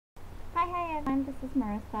Hi everyone, this is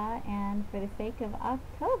Marissa, and for the sake of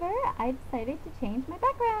October, I decided to change my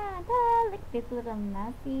background. Look, it's a little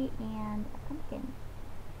mousy and a pumpkin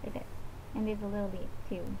right there. And there's a little leaf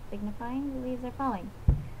too, signifying the leaves are falling.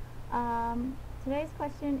 Today's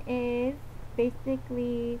question is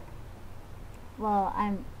basically,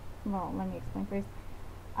 let me explain first.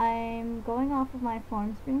 I'm going off of my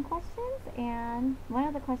Formspring questions, and one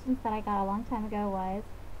of the questions that I got a long time ago was,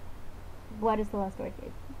 what is Celestial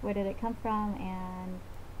Orchid? Where did it come from, and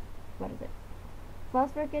what is it?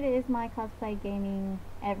 Celestial Orchid is my cosplay, gaming,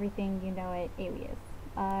 everything you know it alias.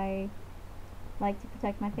 I like to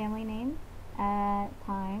protect my family name at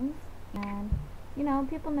times, and you know,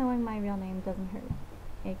 people knowing my real name doesn't hurt,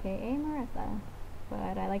 aka Marissa,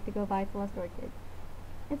 but I like to go by Celestial Orchid.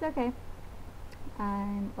 It's okay.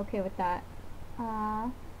 I'm okay with that.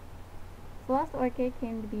 Celeste Orchid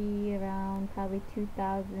came to be around probably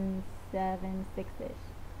 2007, 6-ish.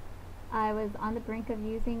 I was on the brink of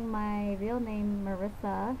using my real name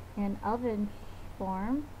Marissa in Elven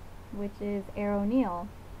form, which is Aeroniel,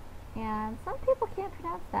 and some people can't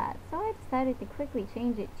pronounce that, so I decided to quickly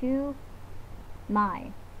change it to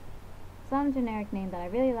Mai, some generic name that I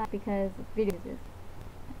really like because it's video users.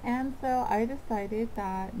 And so I decided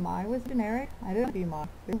that Mai was generic. I didn't want to be Mai.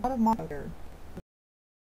 There's a lot of Mai out there.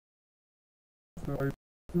 So I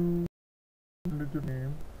changed the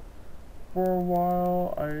name. For a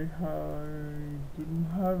while I didn't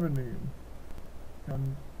have a name.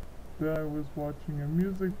 And then I was watching a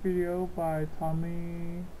music video by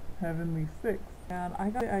Tommy Heavenly 6. And I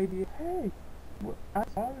got the idea, hey, I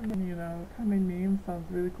saw him, you know, kind of name sounds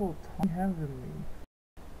really cool, Tommy Heavenly.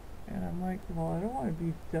 And I'm like, well, I don't want to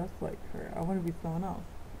be just like her. I want to be someone else.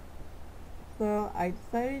 So I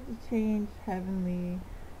decided to change Heavenly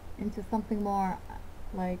into something more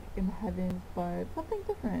like in the heavens, but something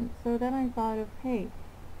different. So then I thought of, hey,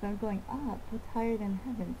 if I'm going up, what's higher than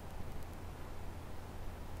heavens?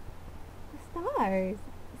 The stars.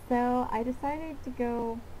 So I decided to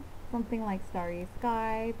go something like Starry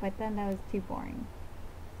Sky, but then that was too boring.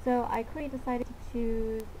 So I quickly decided to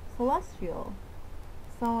choose Celestial.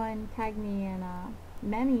 Someone tagged me in a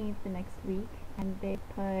meme the next week, and they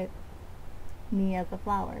put me as a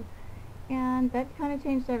flower. And that kind of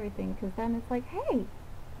changed everything, because then it's like, hey,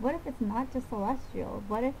 what if it's not just celestial?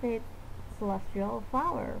 What if it's celestial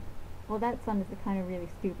flower? Well, that sounded kind of really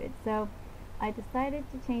stupid. So I decided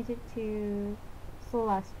to change it to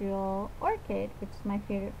Celestial Orchid, which is my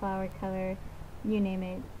favorite flower color. You name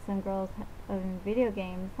it. Some girls in video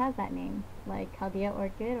games has that name, like Chaldea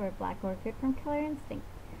Orchid or Black Orchid from Killer Instinct.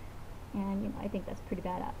 And you know, I think that's pretty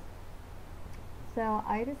badass. So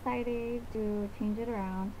I decided to change it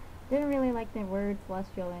around. Didn't really like the word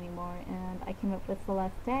celestial anymore, and I came up with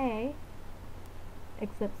Celeste,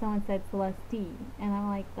 except someone said Celeste, and I'm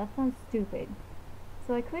like, that sounds stupid.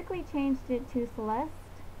 So I quickly changed it to Celeste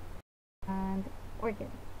and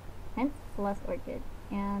Orchid, hence Celeste Orchid,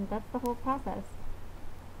 and that's the whole process.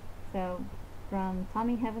 So from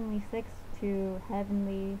Tommy Heavenly 6 to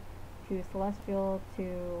Heavenly to Celestial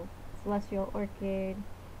to Celestial Orchid.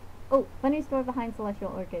 Oh, funny story behind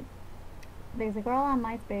Celestial Orchid. There's a girl on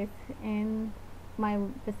MySpace in my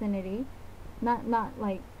vicinity, not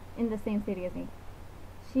like in the same city as me.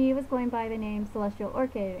 She was going by the name Celestial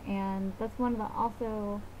Orchid, and that's one of the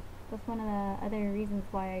other reasons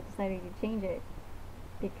why I decided to change it,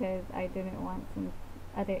 because I didn't want some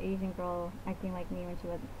other Asian girl acting like me when she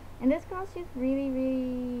wasn't. And this girl, she's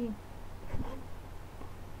really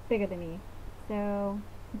bigger than me, so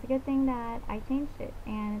it's a good thing that I changed it.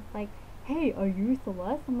 And it's like, hey, are you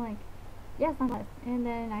Celeste? I'm like, yes, I'm Celeste. And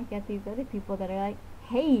then I get these other people that are like,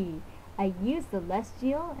 hey, are you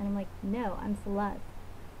Celestial? And I'm like, no, I'm Celeste.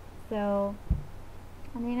 So,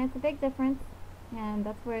 I mean, it's a big difference, and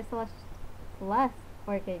that's where Celeste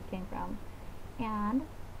Orchid came from. And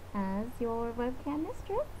as your webcam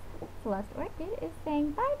mistress, Celeste Orchid is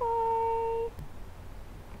saying bye-bye.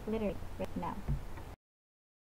 Literally, right now.